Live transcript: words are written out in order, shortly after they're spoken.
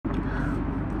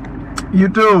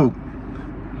YouTube,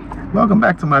 welcome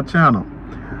back to my channel.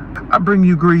 I bring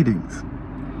you greetings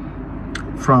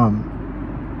from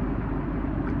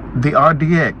the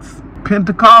RDX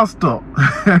Pentecostal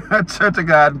Church of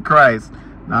God in Christ.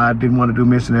 Now, I didn't want to do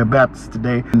Missionary Baptist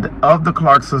today. And of the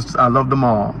Clark sisters, I love them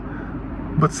all,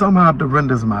 but somehow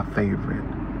Dorinda's my favorite.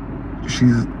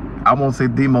 She's, I won't say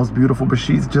the most beautiful, but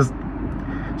she's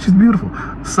beautiful.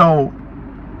 So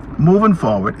moving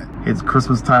forward, it's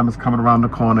Christmas time is coming around the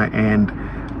corner, and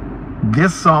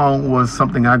this song was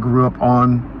something I grew up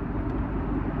on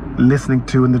listening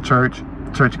to in the Church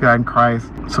of God in Christ.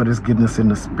 So just getting us in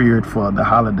the spirit for the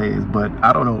holidays. But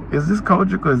I don't know, is this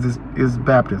Kojic or is this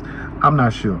Baptist? I'm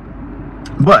not sure.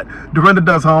 But Dorinda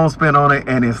does her own spin on it,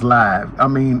 and it's live. I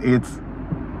mean,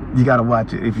 you gotta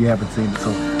watch it if you haven't seen it.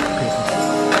 So pay attention.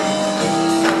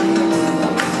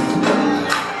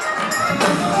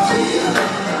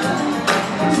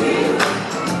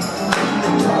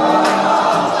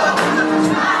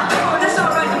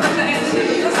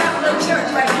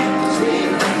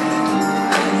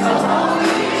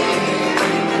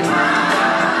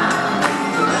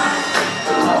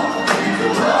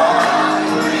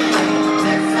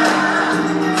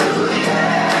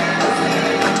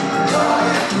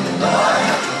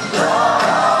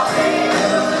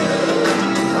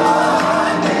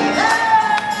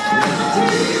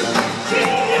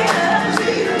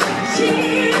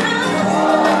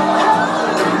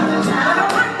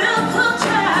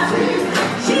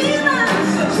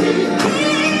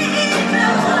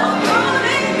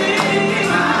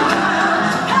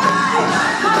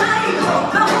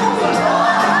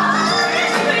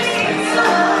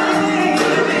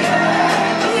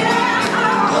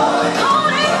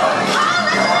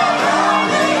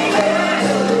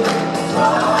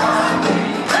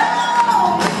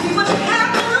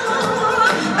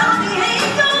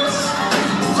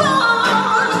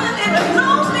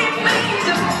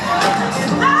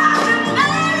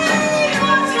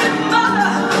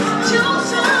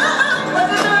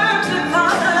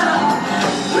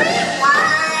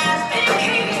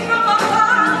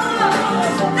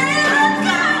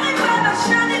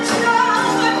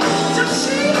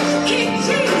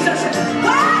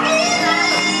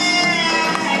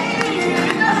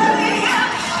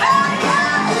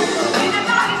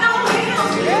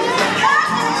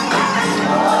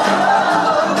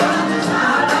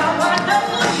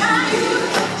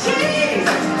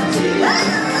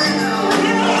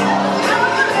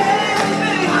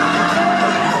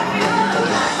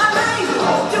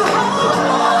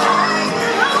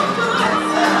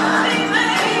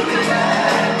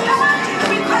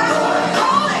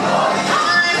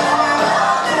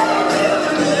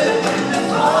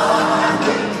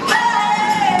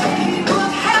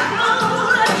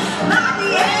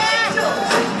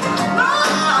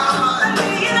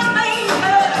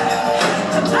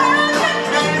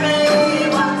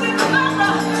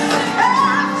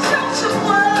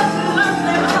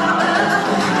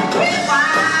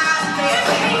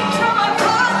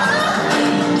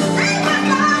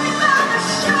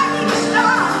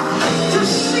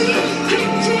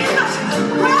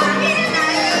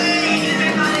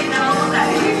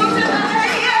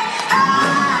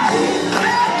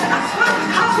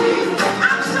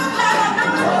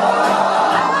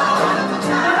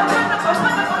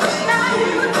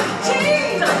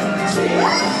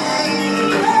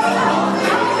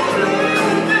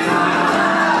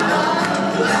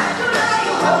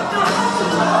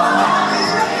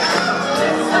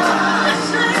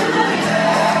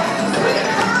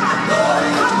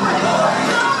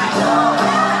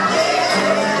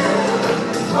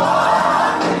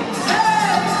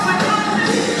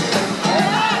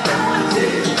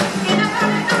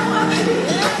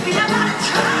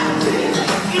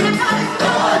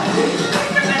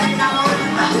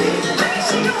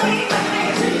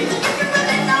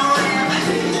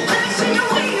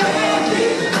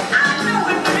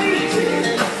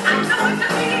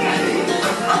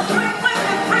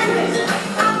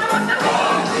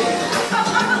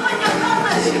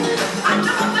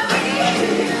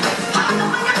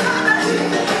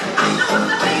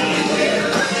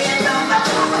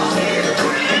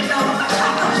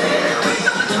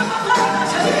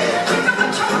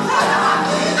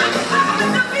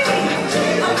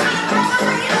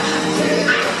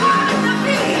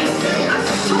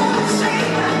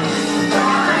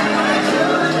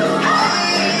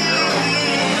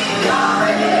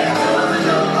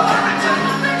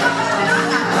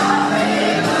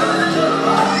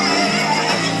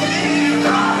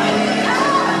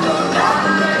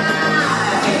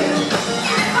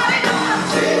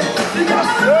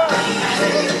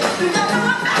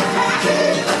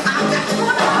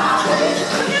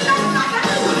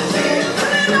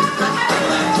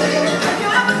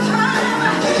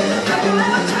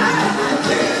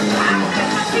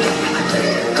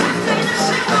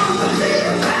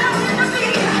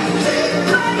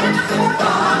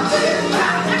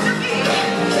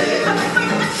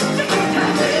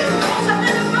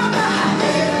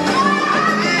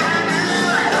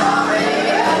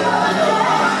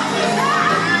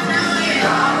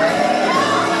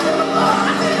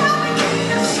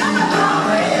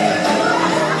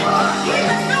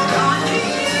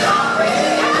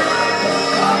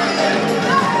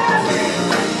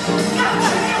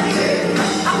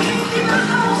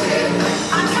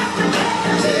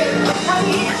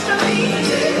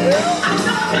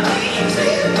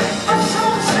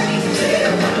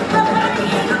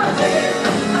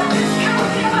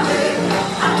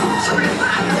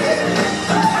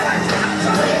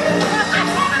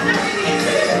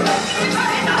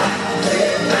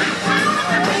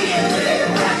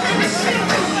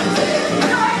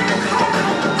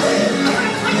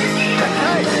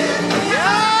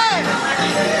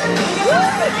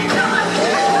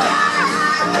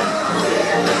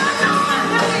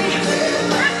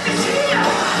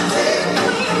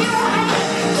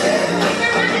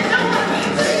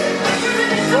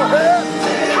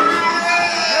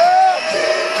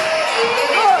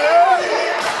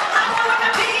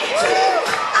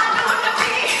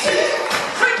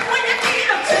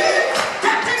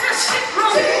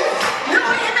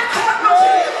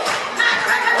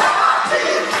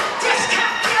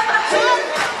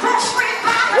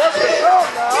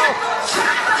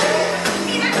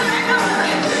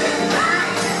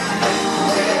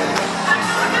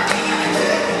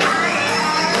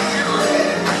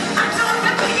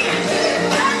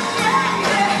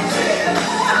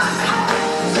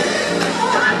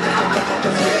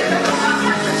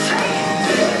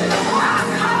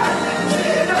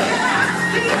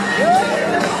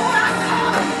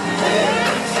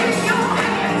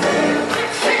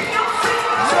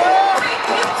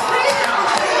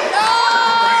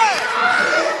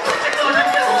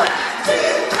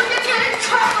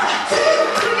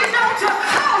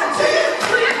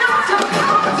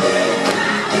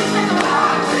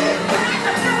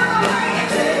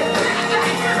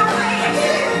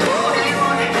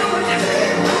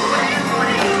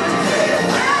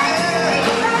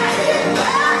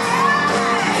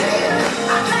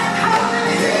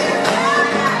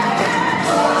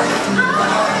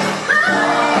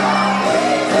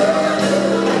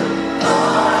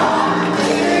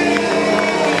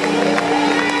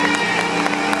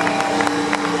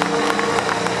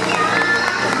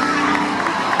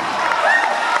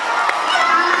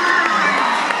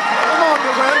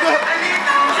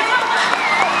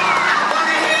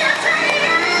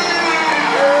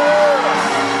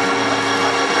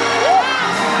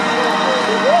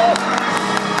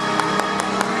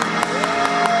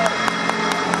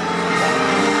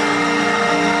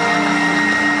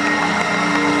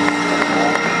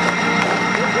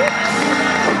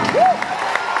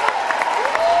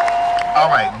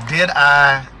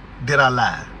 Did I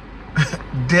lie?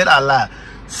 Did I lie?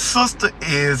 Sister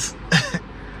is,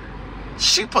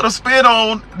 she put a spin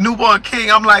on Newborn King.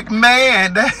 I'm like,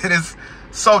 man, that is,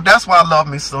 so that's why I love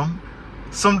me some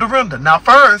Dorinda. Now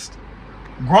first,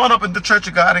 growing up in the Church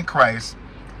of God in Christ,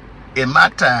 in my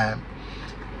time,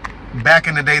 back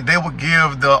in the day, they would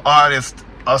give the artist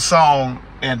a song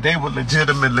and they would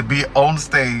legitimately be on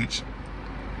stage.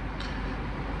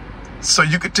 So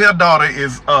you could tell daughter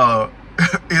is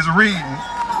reading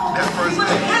that first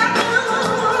thing.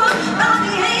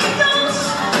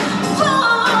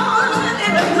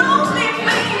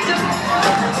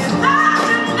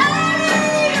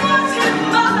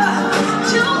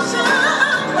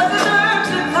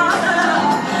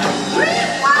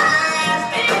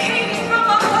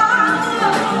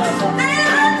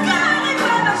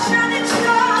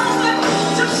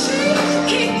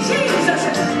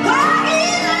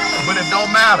 But it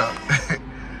don't matter.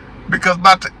 Because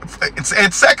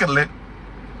and secondly,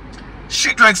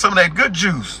 she drank some of that good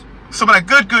juice, some of that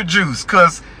good juice,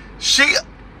 cause she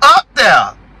up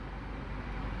there,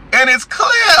 and it's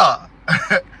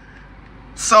clear.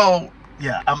 So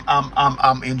yeah,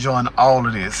 I'm enjoying all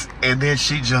of this, and then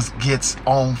she just gets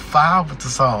on fire with the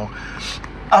song.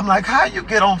 I'm like, how you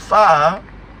get on fire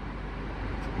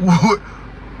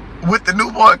with the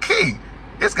Newborn King?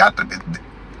 It's got to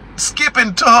skip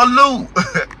into her loo.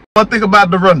 One thing about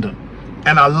Dorinda,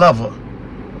 and I love her,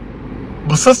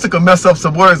 but sister can mess up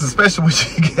some words, especially when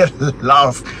she get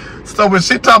lost. So when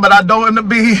she talk about I know him to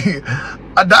be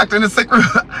a doctor in the sick room,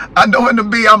 I know him to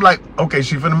be, I'm like, okay,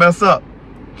 she finna mess up.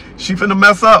 She finna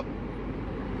mess up.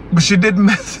 But she didn't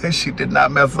mess, she did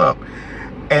not mess up.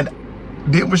 And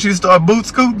then when she started boot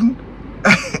scooting,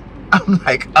 I'm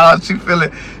like, oh, she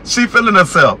feeling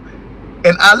herself.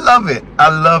 And I love it. I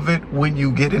love it when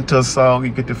you get into a song,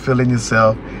 you get to feeling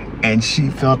yourself. And she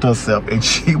felt herself, and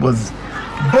she was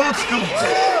boot scooting.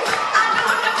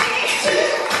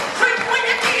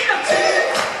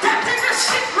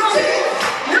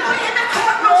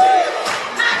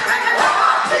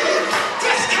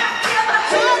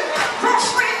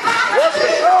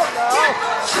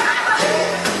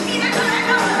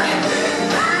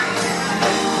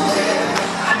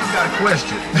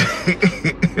 Question.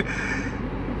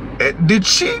 Did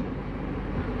she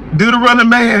do the running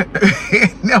man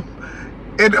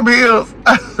in them heels.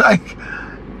 Like,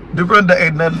 Dorinda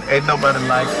ain't nobody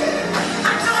like it.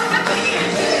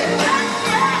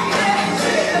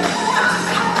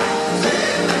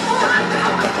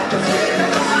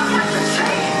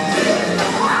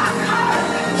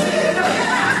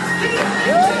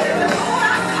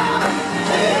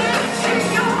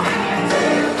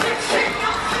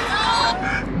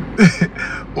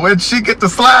 When she get to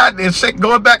slide and shake,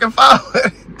 going back and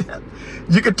forward,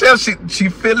 you can tell she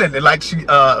feeling it. Like she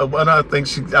one other thing,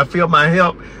 I feel my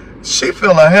help. She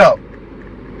feel her help.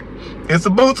 It's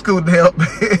a boot scoot help.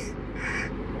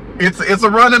 it's a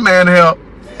running man help,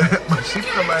 but she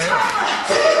feel my help.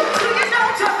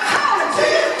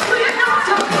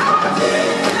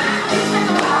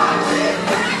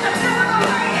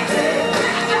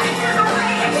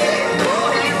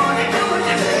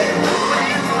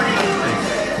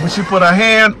 When she put her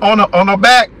hand on her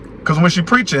back, because when she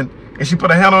preaching and she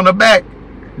put her hand on her back,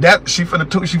 that she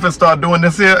finna start doing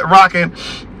this here, rocking,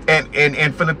 and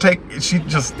finna take. She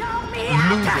just lose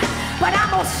it. But I'm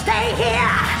gonna stay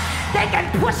here. They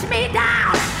can push me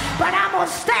down, but I'm gonna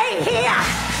stay here.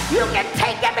 You can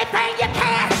take everything you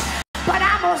can, but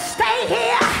I'm gonna stay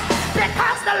here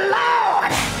because the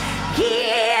Lord,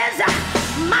 He is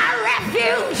my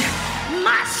refuge,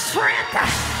 my strength,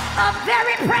 a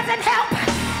very present help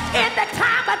in the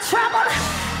time of trouble.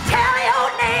 Tell your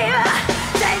neighbor,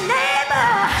 say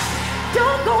neighbor,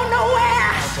 don't go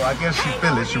nowhere. So I guess she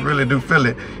feel it. She really do feel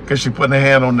it because she putting her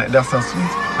hand on that. That's her sweet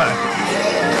spot.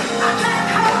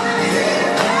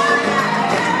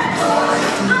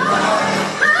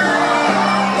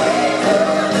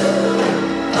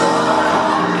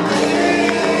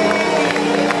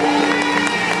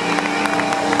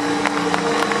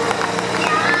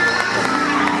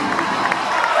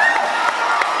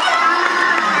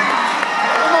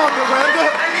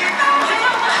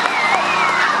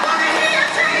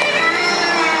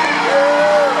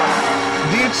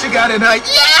 She got in her,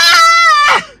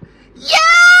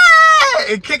 yeah,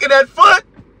 and kicking that foot.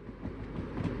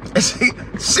 And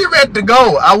she ready to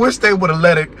go. I wish they would have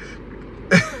let it.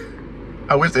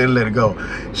 I wish they let it go.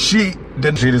 She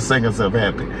didn't sing herself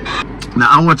happy. Now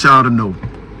I want y'all to know,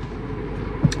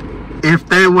 if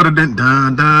they would have done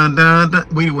dun dun dun dun,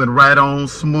 we went right on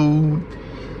smooth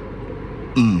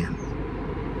in.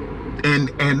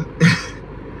 And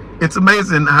it's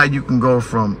amazing how you can go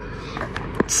from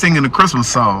singing a Christmas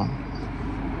song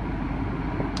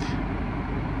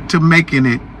to making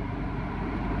it.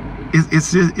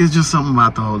 It's just something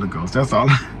about the Holy Ghost. That's all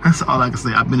I can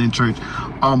say. I've been in church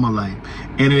all my life,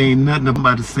 and it ain't nothing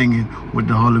about the singing with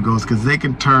the Holy Ghost, because they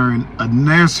can turn a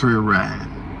nursery rhyme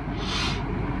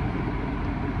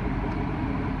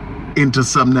into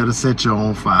something that'll set you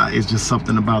on fire. It's just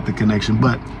something about the connection.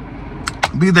 But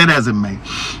be that as it may,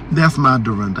 that's my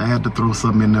Dorinda. I had to throw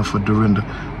something in there for Dorinda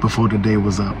before the day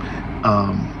was up.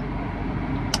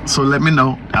 So let me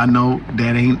know. I know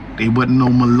that it wasn't no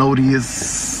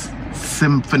melodious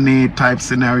symphony type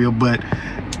scenario, but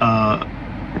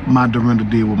my Dorinda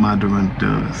did what my Dorinda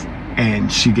does,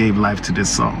 and she gave life to this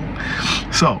song.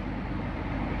 So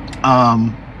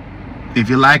if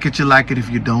you like it, you like it. If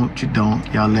you don't, you don't.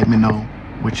 Y'all let me know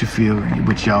what you feel,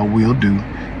 what y'all will do.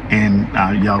 And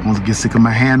y'all gonna get sick of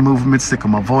my hand movements, sick of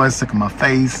my voice, sick of my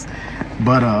face.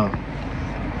 But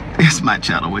it's my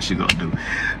channel, what you gonna do?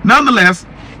 Nonetheless,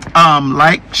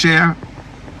 like, share,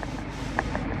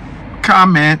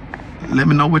 comment, let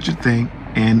me know what you think.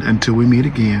 And until we meet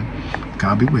again,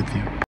 God be with you.